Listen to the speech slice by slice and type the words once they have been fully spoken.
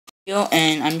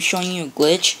And I'm showing you a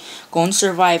glitch. Go in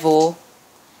survival.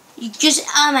 You just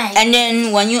and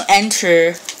then when you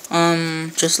enter,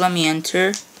 just let me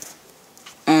enter.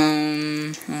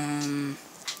 Come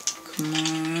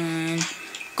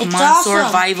on, awesome.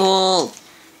 survival.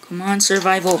 Come on,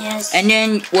 survival. Yes. And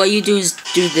then what you do is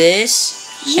do this.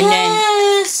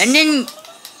 Yes. And then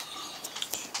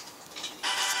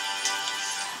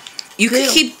you can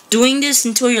keep doing this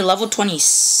until you're level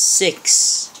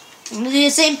 26. I'm gonna do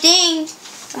the same thing.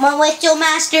 I'm on with your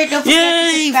master. Don't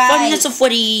forget to subscribe. 5 minutes of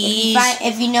footies.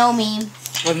 If you know me.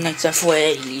 5 minutes of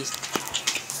footies.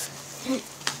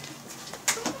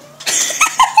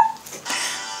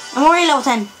 I'm already level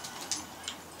 10.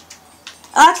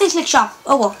 I like to click shop.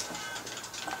 Oh well.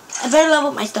 I better level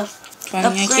up my stuff.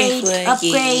 Upgrade.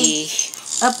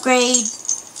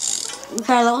 We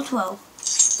got level 12.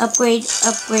 Upgrade.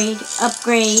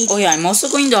 Oh yeah, I'm also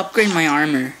going to upgrade my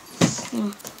armor.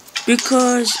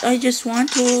 Because I just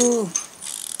want to.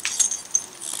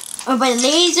 Oh, but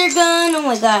laser gun. Oh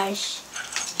my gosh.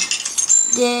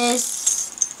 This.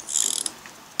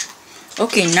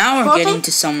 Okay, now we're getting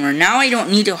to somewhere. Now I don't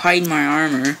need to hide my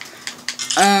armor.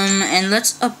 And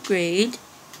let's upgrade.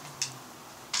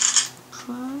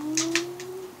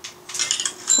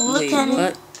 Wait,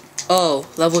 what? Oh,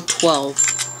 level 12.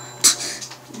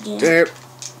 Yeah. Derp.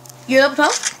 You're level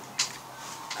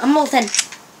 12? I'm level 10.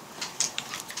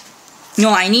 No,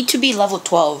 I need to be level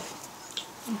 12.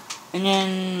 And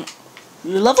then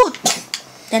you're level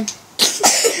 10.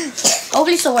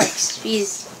 Hopefully still works.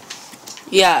 Please.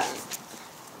 Yeah.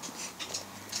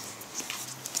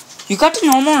 You got the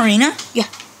normal arena? Yeah.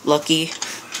 Lucky.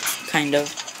 Kind of.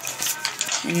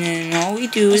 And then all we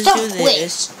do is do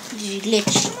this.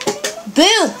 Glitch.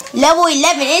 Boom! Level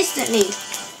 11 instantly.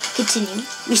 Continue.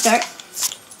 Restart.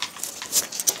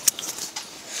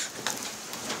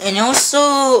 And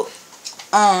also,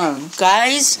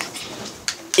 guys,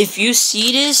 if you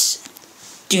see this,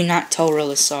 do not tell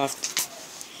Realisoft.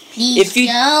 Please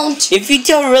don't. If you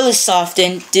tell Realisoft,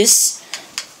 then this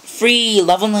free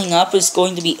leveling up is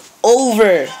going to be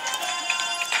over.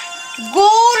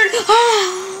 Gold!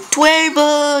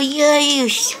 Turbo,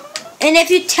 yes. And if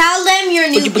you tell them you're a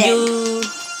noob then.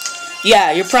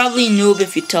 Yeah, you're probably a noob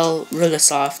if you tell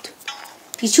Realisoft.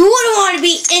 Because who wouldn't want to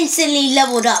be instantly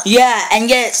leveled up? Yeah, and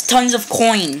get tons of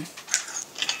coin.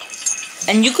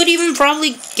 And you could even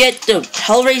probably get the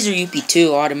Hellraiser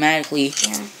UP2 automatically.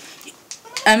 Yeah.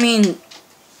 I mean,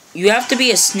 you have to be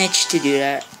a snitch to do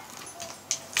that.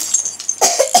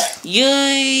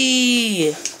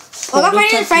 Yay! I got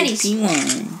Friday Freddy's.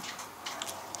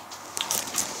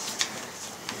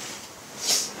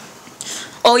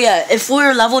 Oh yeah, if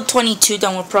we're level 22,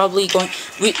 then we're probably going.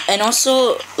 And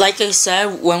also, like I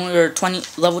said, when we were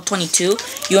level 22,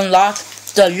 you unlock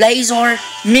the laser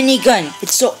minigun.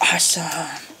 It's so awesome,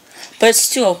 but it's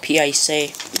too OP, I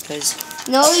say, because.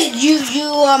 No, you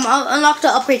unlocked the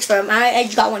upgrades for him. I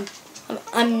got one.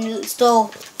 I'm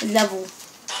still level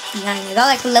 9. I got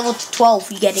like level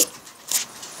 12. You get it.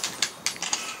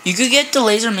 You could get the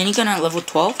laser minigun at level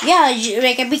 12? Yeah,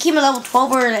 like I became a level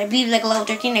 12 or I believe like a level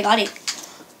 13. I got it.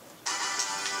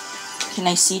 Can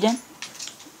I see them?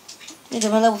 Look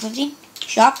at my level 15.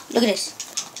 Shop. Look at this.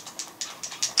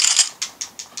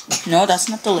 No, that's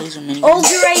not the laser minigun. Oh,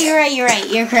 you're right.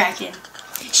 You're correct.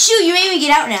 Shoot, you made me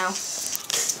get out now.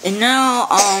 And now,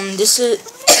 this is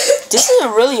a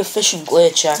really efficient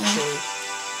glitch, actually.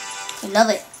 I love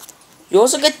it. You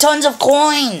also get tons of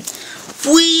coin.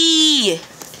 Whee!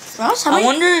 Ross, I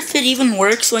wonder if it even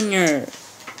works when you're.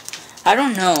 I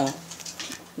don't know.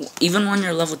 Even when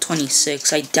you're level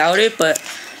 26, I doubt it, but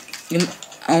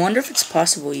I wonder if it's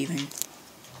possible even.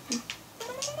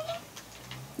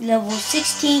 Level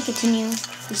 16, continue,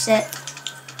 reset.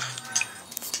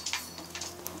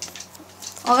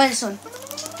 I'll get this one.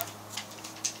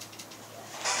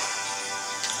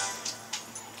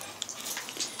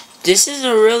 This is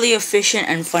a really efficient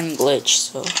and fun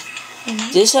glitch, so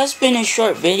this has been a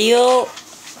short video.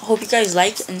 Hope you guys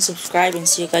like and subscribe, and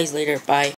see you guys later. Bye.